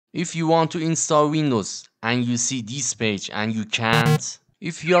If you want to install Windows and you see this page and you can't,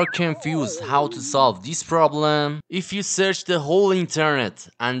 if you are confused how to solve this problem, if you search the whole internet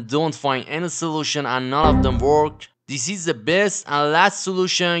and don't find any solution and none of them work, this is the best and last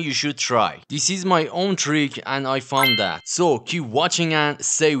solution you should try. This is my own trick and I found that. So keep watching and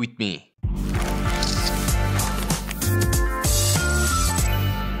stay with me.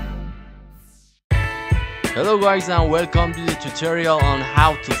 Hello guys and welcome to the tutorial on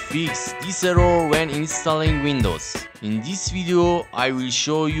how to fix this error when installing Windows. In this video I will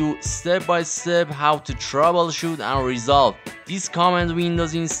show you step by step how to troubleshoot and resolve this common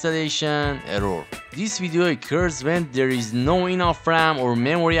Windows installation error. This video occurs when there is no enough RAM or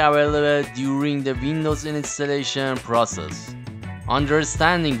memory available during the Windows installation process.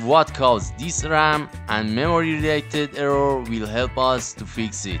 Understanding what caused this RAM and memory related error will help us to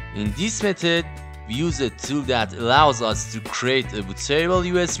fix it. In this method, we use a tool that allows us to create a bootable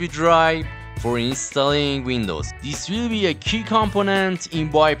USB drive for installing Windows. This will be a key component in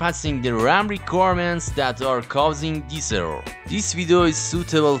bypassing the RAM requirements that are causing this error. This video is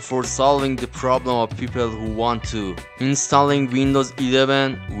suitable for solving the problem of people who want to installing Windows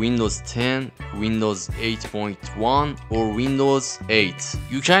 11, Windows 10, Windows 8.1 or Windows 8.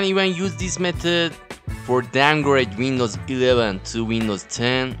 You can even use this method for downgrade Windows 11 to Windows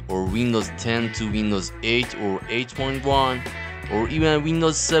 10 or Windows 10 to Windows 8 or 8.1 or even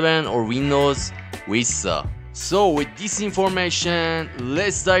Windows 7 or Windows Vista. So with this information,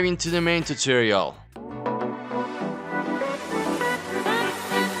 let's dive into the main tutorial.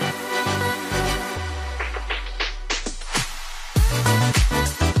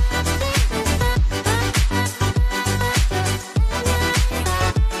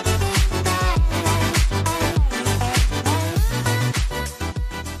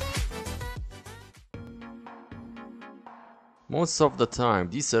 Most of the time,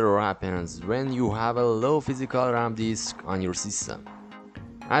 this error happens when you have a low physical RAM disk on your system.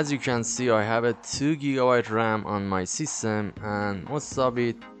 As you can see, I have a 2 GB RAM on my system and most of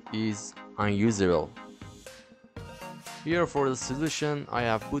it is unusable. Here for the solution, I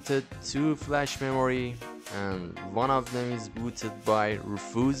have booted 2 flash memory and one of them is booted by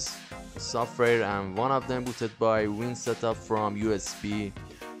Refuse software and one of them booted by Win Setup from USB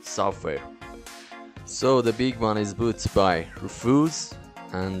software. So the big one is booted by Refuse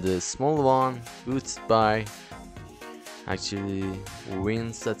and the small one booted by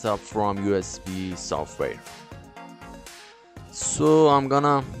Win Setup from USB software. So I'm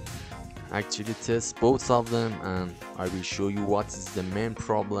gonna test both of them and I will show you what is the main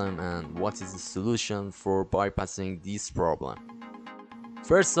problem and what is the solution for bypassing this problem.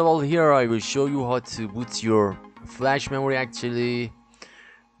 First of all, here I will show you how to boot your flash memory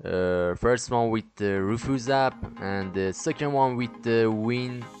first one with the Refuse app and the second one with the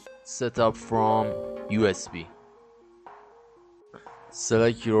Win Setup from USB.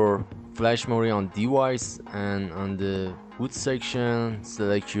 Select your flash memory on device and on the boot section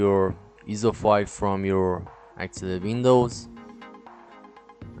select your ISO file from your Windows,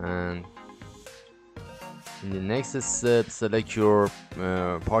 and in the next step select your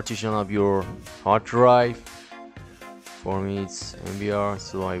partition of your hard drive. For me it's MBR,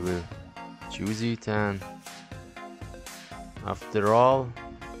 so I will choose it, and after all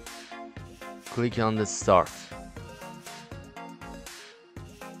click on the start.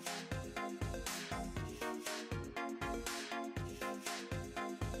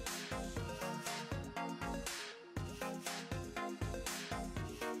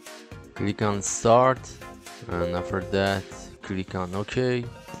 Click on start and after that click on OK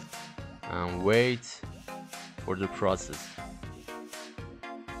and wait for the process.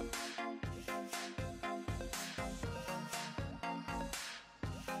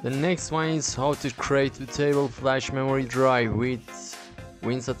 The next one is how to create a bootable flash memory drive with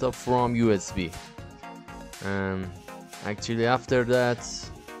Win Setup from USB, and after that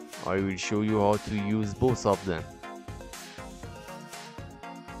I will show you how to use both of them.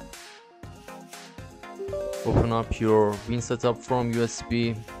 Open up your Win Setup from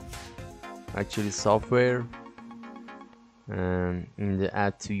USB software, and in the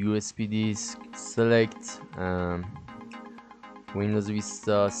add to USB disk select Windows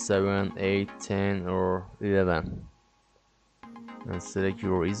Vista 7, 8, 10 or 11 and select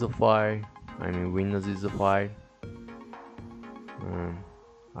your ISO file, Windows ISO file, and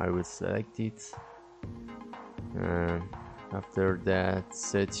I will select it, and after that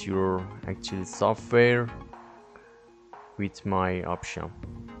set your software with my option,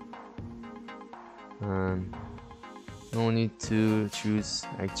 and no need to choose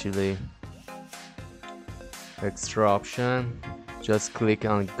extra option. just click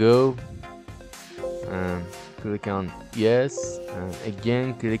on go and click on yes, and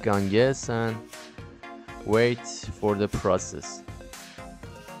again click on yes and wait for the process.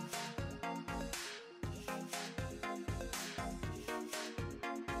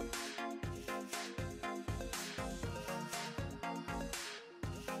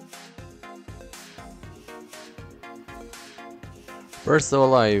 First of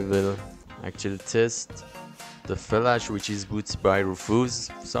all, I will actually test the flash which is booted by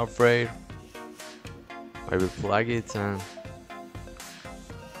Rufus software. I will plug it and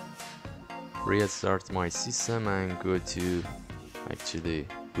restart my system and go to actually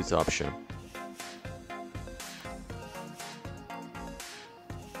boot option.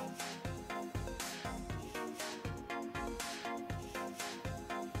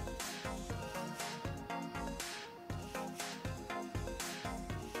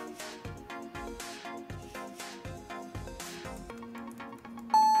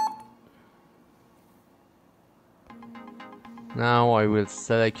 Now I will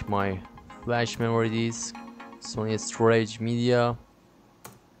select my flash memory disk, Sony storage media,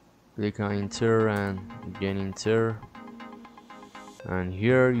 click on enter and again enter, and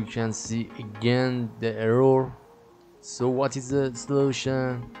here you can see again the error. So what is the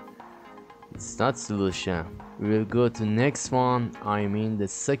solution? It's not solution. We will go to next one, I mean the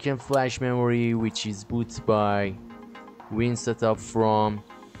second flash memory, which is booted by Win setup from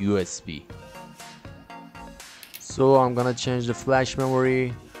USB. So I'm gonna change the flash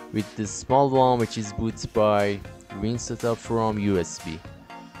memory with the small one, which is booted by Win setup from USB.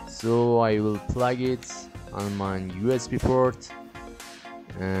 So I will plug it on my USB port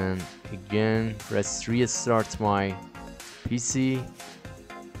and again restart my PC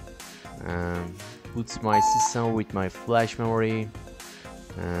and put my system with my flash memory,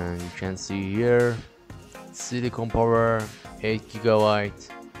 and you can see here silicon power 8 GB.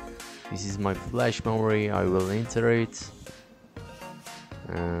 This is my flash memory. I will enter it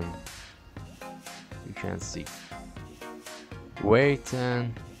and you can see wait,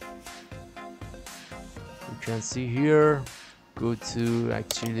 and you can see here go to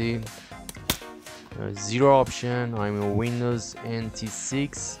actually 0 option. I'm a Windows NT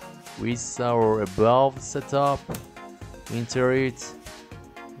 6 Vista or above setup, enter it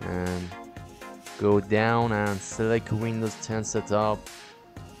and go down and select Windows 10 setup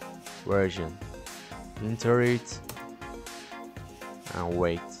version, enter it and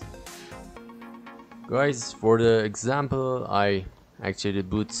wait. Guys, for the example I actually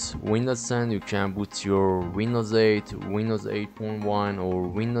boot Windows 10. You can boot your Windows 8, Windows 8.1 or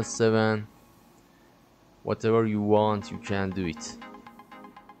Windows 7, whatever you want you can do it.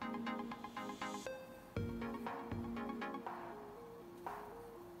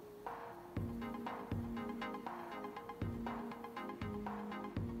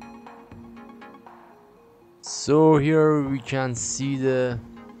 So here we can see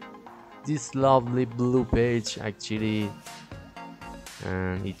this lovely blue page actually,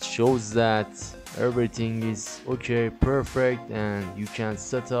 and it shows that everything is okay, perfect, and you can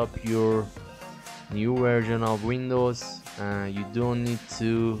set up your new version of Windows and you don't need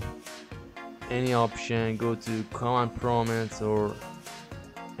to any option go to command prompt or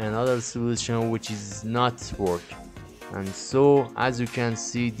another solution which is not work. And so as you can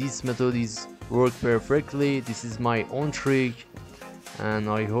see, this method is work perfectly. This is my own trick and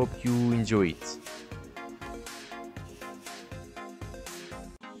I hope you enjoy it.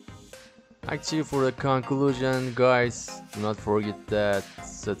 Actually, for the conclusion, guys, do not forget that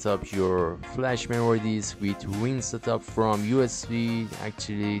set up your flash memory disk with Win setup from USB.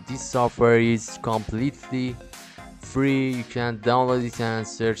 Actually, this software is completely free. You can download it and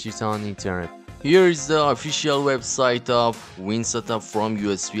search it on internet. Here is the official website of Win setup from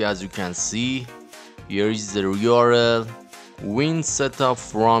USB. As you can see, here is the URL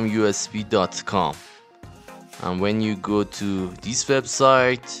winsetupfromusb.com, and when you go to this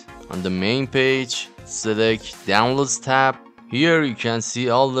website, on the main page select downloads tab. Here you can see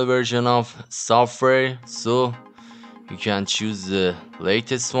all the version of software, so you can choose the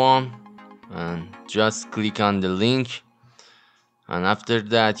latest one and just click on the link, and after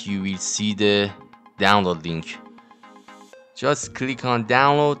that you will see the download link. Just click on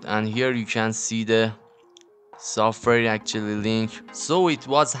download and here you can see the software actually link. So it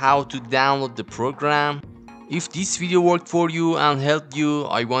was how to download the program. If this video worked for you and helped you,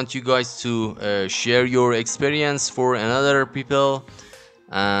 I want you guys to share your experience for another people,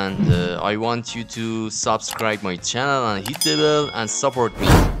 and I want you to subscribe my channel and hit the bell and support me.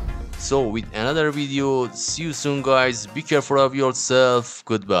 So with another video, see you soon guys. Be careful of yourself.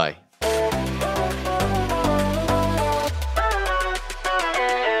 Goodbye.